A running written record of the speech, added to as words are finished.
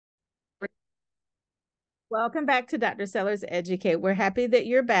Welcome back to Dr. Sellers Educate. We're happy that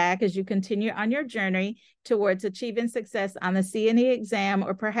you're back as you continue on your journey towards achieving success on the CNE exam,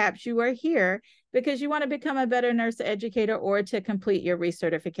 or perhaps you are here because you want to become a better nurse educator or to complete your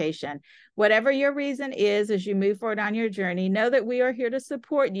recertification. Whatever your reason is as you move forward on your journey, know that we are here to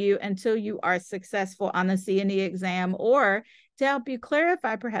support you until you are successful on the CNE exam, or to help you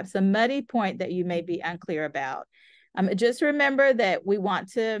clarify perhaps a muddy point that you may be unclear about. Just remember that we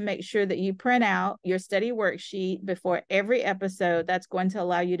want to make sure that you print out your study worksheet before every episode. That's going to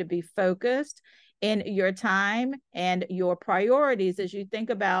allow you to be focused in your time and your priorities as you think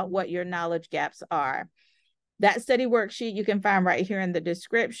about what your knowledge gaps are. That study worksheet you can find right here in the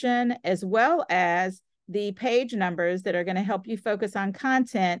description, as well as the page numbers that are going to help you focus on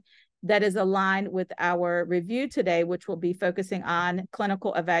content that is aligned with our review today, which will be focusing on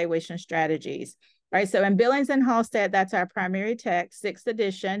clinical evaluation strategies. Right, so in Billings&Halstead, that's our primary text, 6th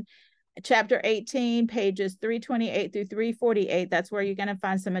edition, chapter 18, pages 328 through 348. That's where you're going to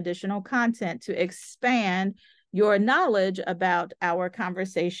find some additional content to expand your knowledge about our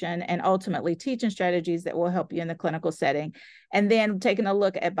conversation and ultimately teaching strategies that will help you in the clinical setting. And then taking a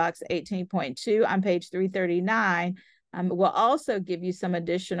look at box 18.2 on page 339, will also give you some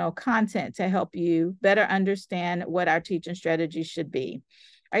additional content to help you better understand what our teaching strategies should be.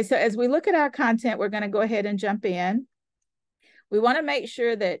 All right, so as we look at our content, we're going to go ahead and jump in. We want to make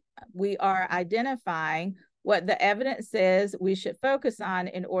sure that we are identifying what the evidence says we should focus on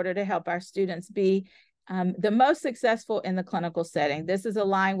in order to help our students be the most successful in the clinical setting. This is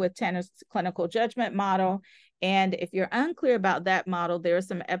aligned with Tanner's clinical judgment model. And if you're unclear about that model, there are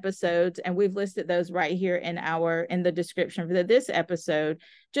some episodes, and we've listed those right here in the description for this episode,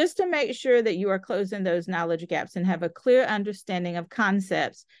 just to make sure that you are closing those knowledge gaps and have a clear understanding of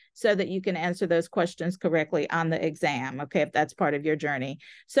concepts so that you can answer those questions correctly on the exam, okay, if that's part of your journey.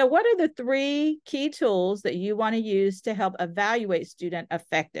 So what are the 3 key tools that you want to use to help evaluate student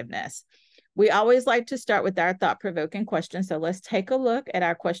effectiveness? We always like to start with our thought-provoking question. So let's take a look at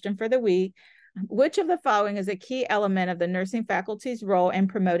our question for the week. Which of the following is a key element of the nursing faculty's role in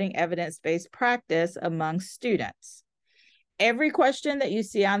promoting evidence-based practice among students? Every question that you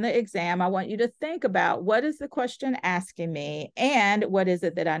see on the exam, I want you to think about, what is the question asking me and what is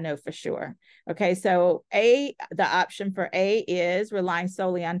it that I know for sure? Okay, so the option for A is relying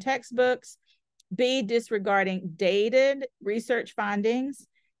solely on textbooks. B, disregarding dated research findings.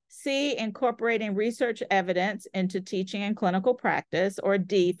 C, incorporating research evidence into teaching and clinical practice, or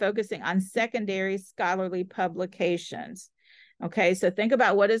D, focusing on secondary scholarly publications. Okay, so think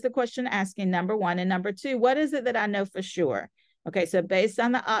about, what is the question asking, number 1, and number 2, what is it that I know for sure? Okay, so based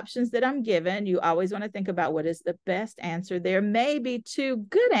on the options that I'm given, you always want to think about what is the best answer. There may be 2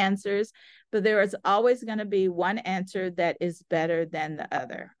 good answers, but there is always going to be one answer that is better than the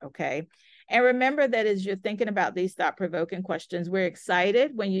other, okay? And remember that as you're thinking about these thought-provoking questions, we're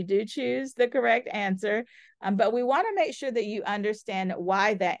excited when you do choose the correct answer, but we want to make sure that you understand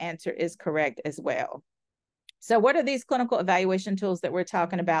why that answer is correct as well. So what are these clinical evaluation tools that we're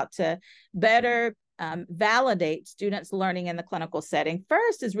talking about to better validate students' learning in the clinical setting?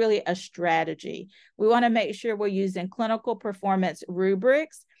 First is really a strategy. We want to make sure we're using clinical performance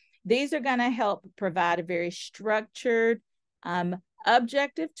rubrics. These are going to help provide a very structured,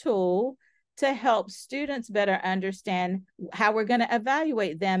 objective tool to help students better understand how we're going to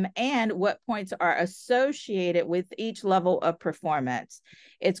evaluate them and what points are associated with each level of performance.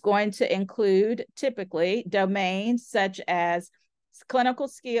 It's going to include typically domains such as clinical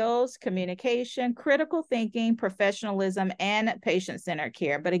skills, communication, critical thinking, professionalism, and patient-centered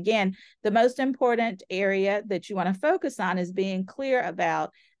care. But again, the most important area that you want to focus on is being clear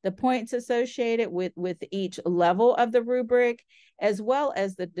about the points associated with each level of the rubric, as well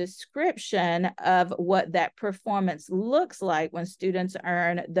as the description of what that performance looks like when students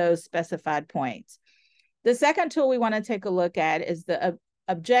earn those specified points. The second tool we want to take a look at is the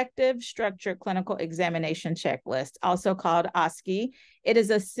Objective Structured Clinical Examination Checklist, also called OSCE. It is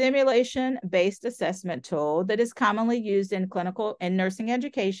a simulation-based assessment tool that is commonly used in clinical and nursing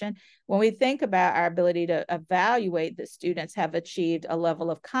education when we think about our ability to evaluate that students have achieved a level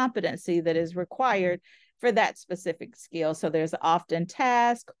of competency that is required for that specific skill. So there's often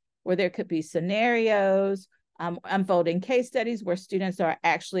tasks where there could be scenarios, unfolding case studies where students are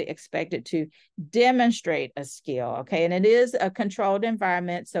actually expected to demonstrate a skill, okay? And it is a controlled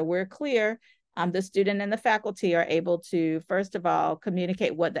environment, so we're clear. The student and the faculty are able to, first of all,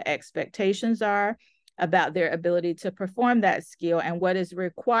 communicate what the expectations are about their ability to perform that skill and what is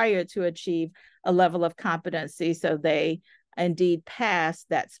required to achieve a level of competency so they indeed pass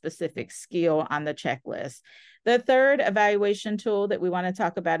that specific skill on the checklist. The third evaluation tool that we want to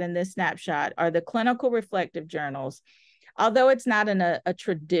talk about in this snapshot are the clinical reflective journals. Although it's not a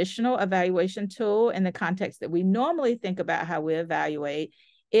traditional evaluation tool in the context that we normally think about how we evaluate,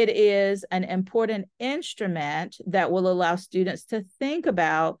 it is an important instrument that will allow students to think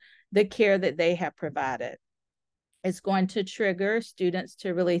about the care that they have provided. It's going to trigger students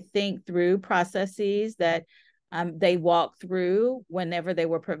to really think through processes that they walk through whenever they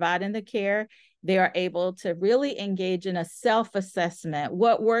were providing the care. They are able to really engage in a self-assessment.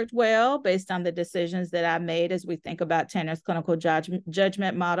 What worked well based on the decisions that I made as we think about Tanner's clinical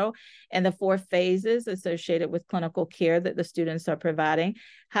judgment model and the 4 phases associated with clinical care that the students are providing,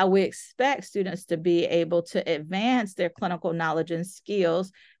 how we expect students to be able to advance their clinical knowledge and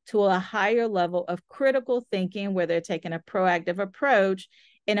skills to a higher level of critical thinking where they're taking a proactive approach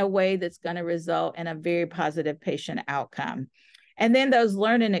in a way that's going to result in a very positive patient outcome. And then those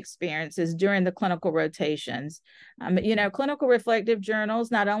learning experiences during the clinical rotations. Clinical reflective journals,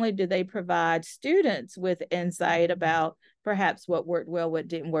 not only do they provide students with insight about perhaps what worked well, what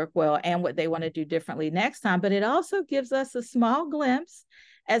didn't work well, and what they want to do differently next time, but it also gives us a small glimpse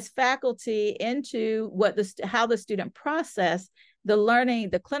as faculty into how the student processed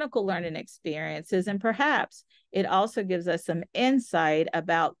the clinical learning experiences, and perhaps it also gives us some insight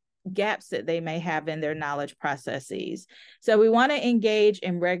about gaps that they may have in their knowledge processes. So we want to engage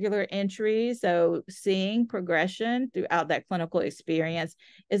in regular entries. So seeing progression throughout that clinical experience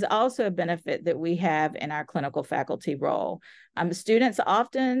is also a benefit that we have in our clinical faculty role. Students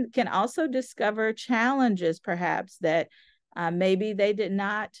often can also discover challenges, perhaps, that maybe they did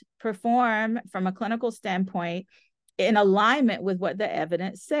not perform from a clinical standpoint in alignment with what the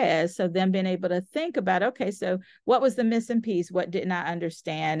evidence says. So them being able to think about, okay, so what was the missing piece? What didn't I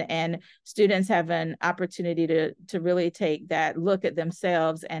understand? And students have an opportunity to really take that look at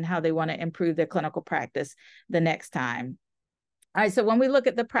themselves and how they want to improve their clinical practice the next time. All right, so when we look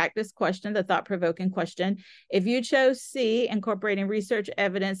at the practice question, the thought-provoking question, if you chose C, incorporating research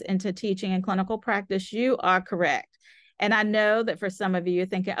evidence into teaching and clinical practice, you are correct. And I know that for some of you, you're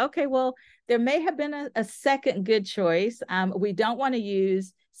thinking, okay, well, there may have been a second good choice. We don't want to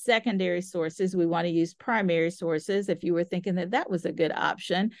use secondary sources. We want to use primary sources. If you were thinking that was a good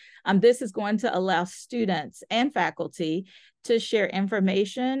option, this is going to allow students and faculty to share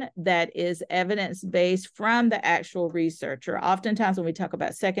information that is evidence-based from the actual researcher. Oftentimes when we talk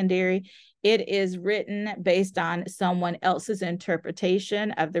about secondary, it is written based on someone else's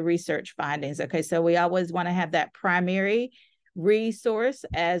interpretation of the research findings. Okay, so we always want to have that primary resource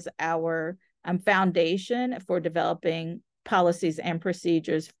as our foundation for developing policies and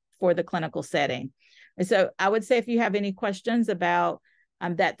procedures for the clinical setting. And so I would say if you have any questions about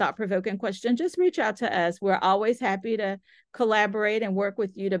that thought-provoking question, just reach out to us. We're always happy to collaborate and work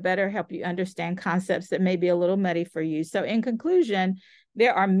with you to better help you understand concepts that may be a little muddy for you. So in conclusion,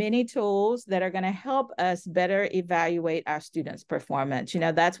 there are many tools that are going to help us better evaluate our students' performance.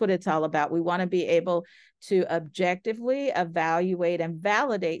 That's what it's all about. We want to be able to objectively evaluate and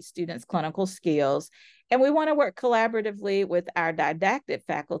validate students' clinical skills. And we want to work collaboratively with our didactic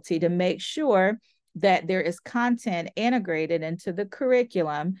faculty to make sure that there is content integrated into the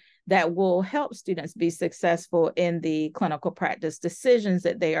curriculum that will help students be successful in the clinical practice decisions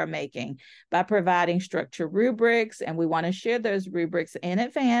that they are making by providing structured rubrics. And we want to share those rubrics in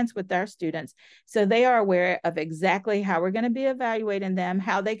advance with our students so they are aware of exactly how we're going to be evaluating them,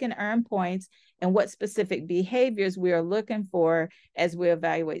 how they can earn points, and what specific behaviors we are looking for as we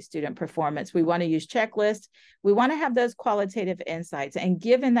evaluate student performance. We want to use checklists. We want to have those qualitative insights, and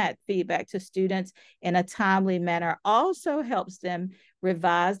giving that feedback to students in a timely manner also helps them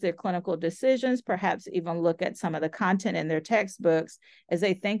revise their clinical decisions, perhaps even look at some of the content in their textbooks as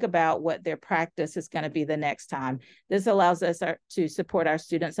they think about what their practice is going to be the next time. This allows us to support our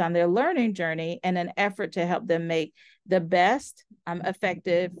students on their learning journey in an effort to help them make the best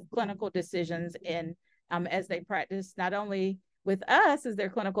effective clinical decisions as they practice, not only with us as their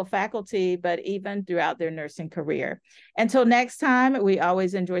clinical faculty, but even throughout their nursing career. Until next time, we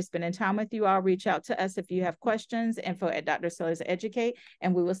always enjoy spending time with you all. Reach out to us if you have questions, info@Dr. Sellers Educate,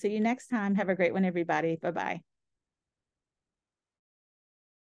 and we will see you next time. Have a great one, everybody. Bye-bye.